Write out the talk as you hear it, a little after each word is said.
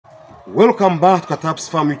Welcome back to Katap's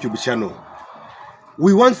Farm YouTube channel.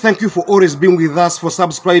 We want to thank you for always being with us, for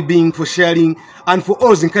subscribing, for sharing, and for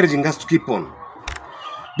always encouraging us to keep on.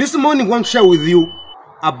 This morning, I want to share with you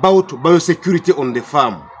about biosecurity on the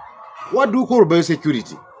farm. What do we call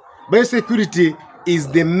biosecurity? Biosecurity is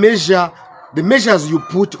the measures you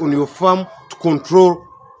put on your farm to control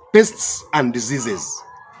pests and diseases.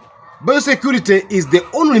 Biosecurity is the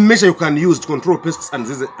only measure you can use to control pests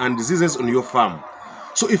and diseases on your farm.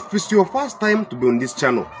 So if it's your first time to be on this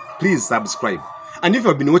channel, please subscribe. And if you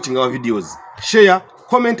have been watching our videos, share,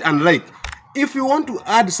 comment and like. If you want to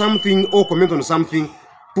add something or comment on something,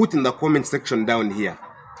 put in the comment section down here.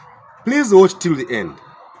 Please watch till the end.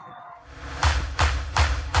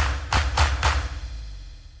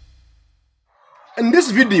 In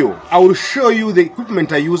this video, I will show you the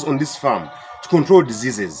equipment I use on this farm to control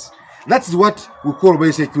diseases. That's what we call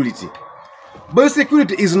biosecurity.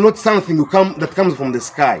 Biosecurity is not something that comes from the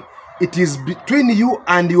sky. It is between you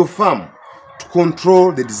and your farm to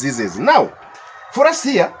control the diseases. Now, for us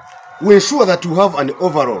here, we ensure that you have an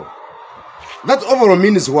overall. That overall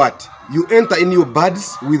means what? You enter in your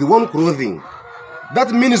birds with warm clothing.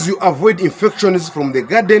 That means you avoid infections from the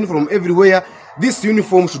garden, from everywhere. This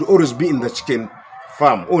uniform should always be in the chicken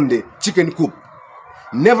farm, on the chicken coop.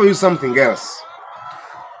 Never use something else.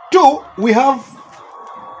 2, we have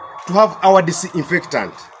to have our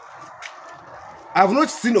disinfectant. I have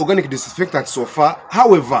not seen organic disinfectant so far.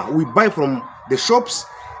 However, we buy from the shops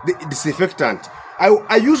the disinfectant.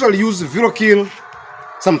 I usually use Virokill,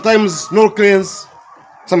 sometimes Norcleanse,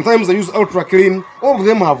 sometimes I use Ultra Clean. All of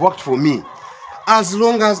them have worked for me, as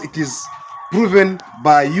long as it is proven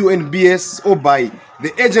by UNBS or by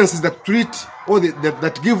the agencies that treat or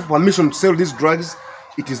that give permission to sell these drugs.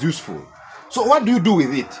 It is useful. So what do you do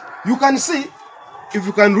with it? You can see, if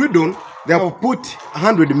you can read on, they have put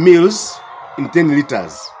 100 mils in 10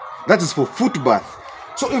 liters. That is for foot bath.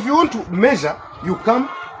 So if you want to measure, you come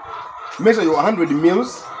measure your 100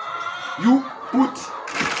 mils, you put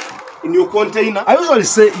in your container. I usually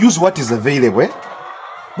say use what is available,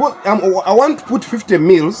 but I want to put 50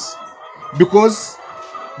 mils because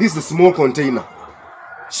this is a small container.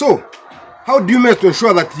 So how do you measure to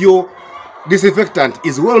ensure that your disinfectant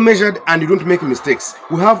is well measured and you don't make mistakes?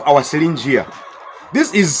 We have our syringe here.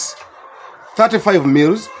 This is 35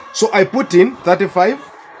 mils, so I put in 35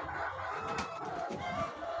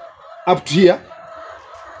 up to here.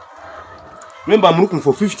 Remember, I'm looking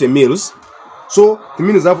for 50 mils, so it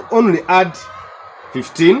means I've only add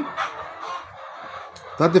 15.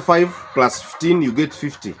 35 plus 15, you get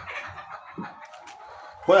 50.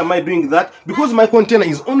 Why am I doing that? Because my container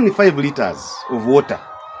is only 5 liters of water.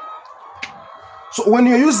 So when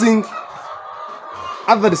you're using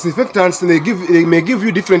other disinfectants, they may give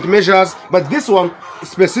you different measures, but this one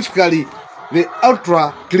specifically, the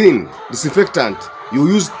Ultra Clean disinfectant, you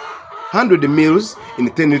use 100 mils in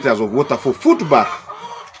 10 liters of water for foot bath.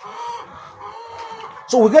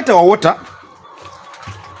 So we get our water.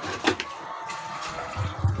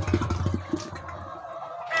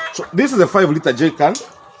 So this is a 5-liter jerry can.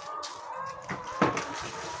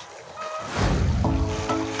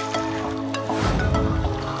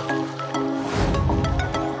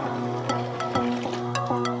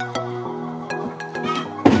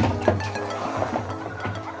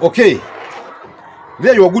 Okay,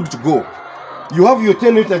 there you are good to go. You have your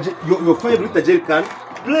 5-liter jerry can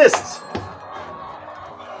placed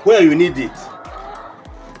where you need it.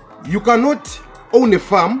 You cannot own a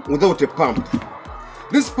farm without a pump.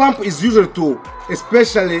 This pump is usually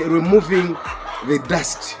especially removing the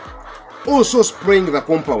dust, also spraying the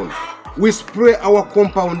compound. We spray our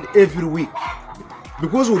compound every week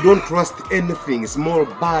because we don't trust anything, small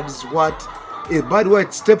birds, a bad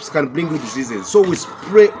white steps can bring you diseases. So we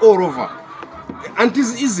spray all over. And it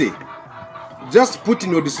is easy. Just put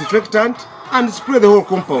in your disinfectant and spray the whole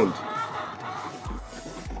compound.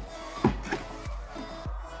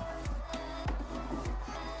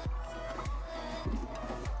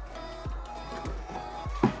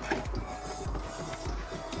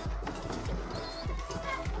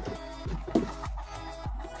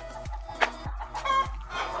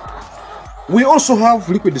 We also have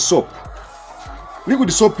liquid soap.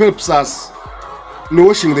 Liquid soap helps us in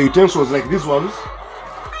washing the utensils like these ones.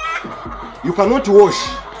 You cannot wash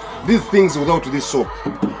these things without this soap.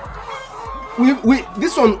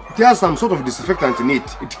 This one has some sort of disinfectant in it.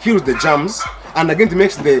 It kills the germs and again it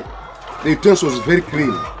makes the utensils very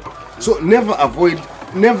clean. So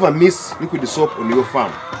never miss liquid soap on your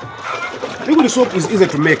farm. Liquid soap is easy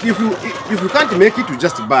to make. If you can't make it, you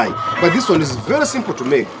just buy. But this one is very simple to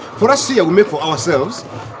make. For us here, we make for ourselves,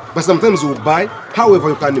 but sometimes we buy. However,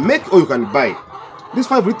 you can make or you can buy. This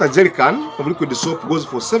 5-liter jerry can of liquid soap goes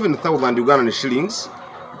for 7,000 Ugandan shillings.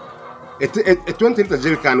 A 20-liter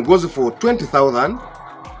jerry can goes for 20,000.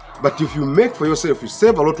 But if you make for yourself, you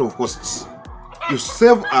save a lot of costs. You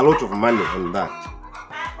save a lot of money on that.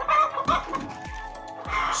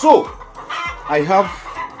 So, I have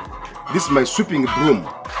this my sweeping broom.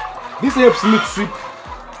 This helps me to sweep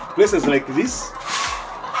places like this.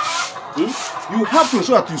 You have to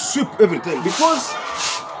ensure that you sweep every time, because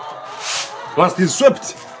once it is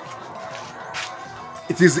swept,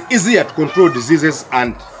 it is easier to control diseases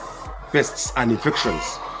and pests and infections.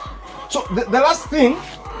 So the last thing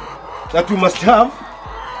that you must have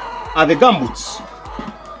are the gumboots.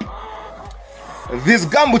 These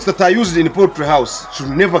gumboots that are used in the poultry house should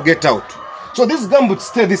never get out. So these gumboots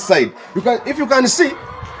stay this side. If you can see,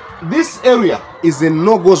 this area is a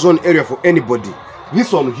no-go zone area for anybody.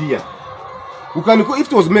 This one here, you can go, if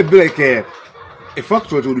it was maybe like a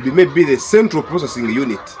factory, it would be maybe the central processing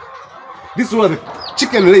unit. This is where the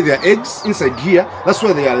chicken lay their eggs inside here. That's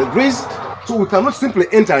where they are raised. So we cannot simply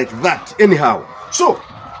enter like that anyhow. So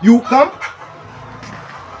you come,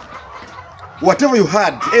 whatever you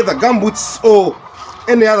had, either gumboots or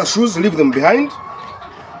any other shoes, leave them behind.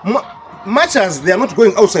 Much as they are not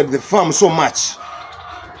going outside the farm so much,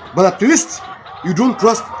 but at least you don't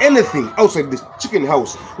trust anything outside the chicken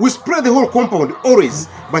house. We spray the whole compound always,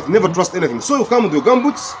 but never trust anything. So you come with your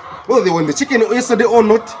gumboots, whether they were in the chicken yesterday or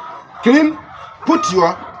not, clean, put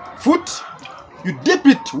your foot, you dip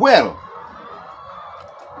it well.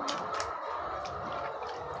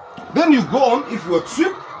 Then you go on, if you are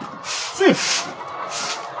sweep.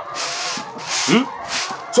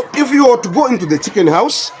 So if you are to go into the chicken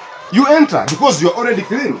house, you enter because you are already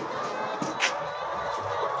clean.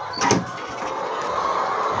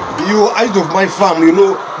 You are out of my farm, you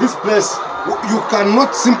know, this place, you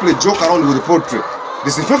cannot simply joke around with the poultry.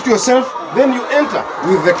 Disinfect yourself, then you enter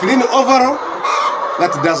with the clean overall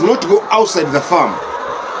that does not go outside the farm.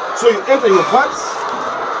 So you enter your parts.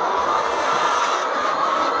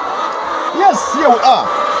 Yes, here we are.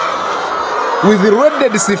 With the ready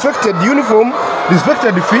disinfected uniform,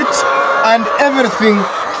 disinfected feet, and everything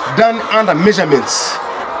done under measurements.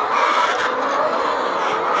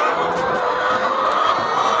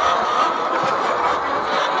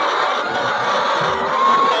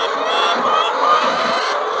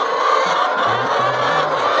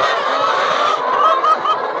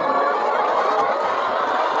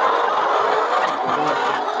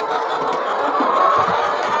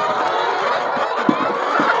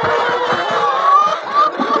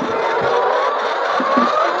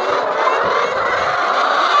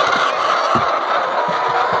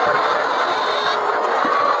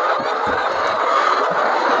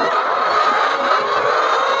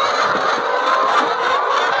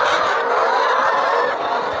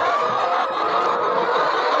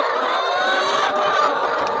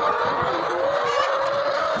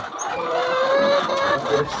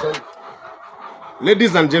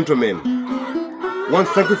 Ladies and gentlemen, I want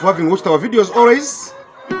to thank you for having watched our videos always.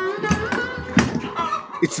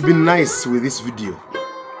 It's been nice with this video.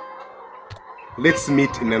 Let's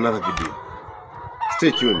meet in another video.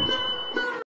 Stay tuned.